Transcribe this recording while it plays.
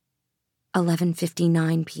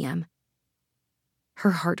11:59 p.m.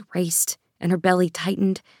 Her heart raced and her belly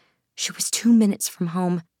tightened. She was 2 minutes from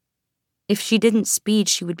home. If she didn't speed,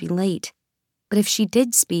 she would be late. But if she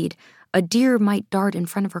did speed, a deer might dart in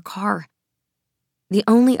front of her car. The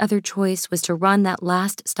only other choice was to run that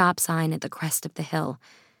last stop sign at the crest of the hill.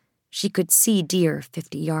 She could see deer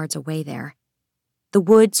 50 yards away there. The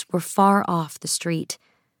woods were far off the street,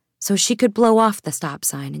 so she could blow off the stop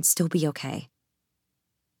sign and still be okay.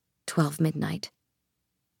 12 midnight.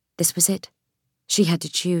 This was it. She had to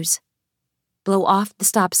choose. Blow off the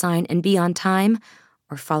stop sign and be on time,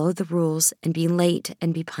 or follow the rules and be late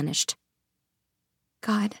and be punished.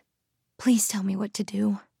 "God, please tell me what to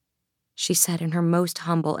do," she said in her most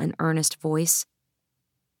humble and earnest voice.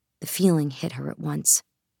 The feeling hit her at once.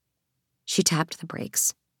 She tapped the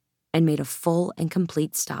brakes and made a full and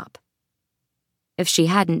complete stop. If she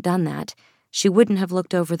hadn't done that, she wouldn't have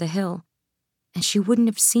looked over the hill, and she wouldn't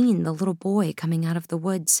have seen the little boy coming out of the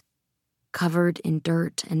woods, covered in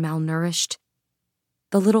dirt and malnourished,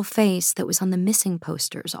 the little face that was on the missing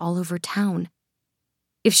posters all over town.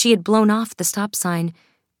 If she had blown off the stop sign,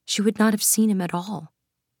 she would not have seen him at all,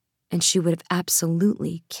 and she would have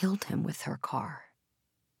absolutely killed him with her car.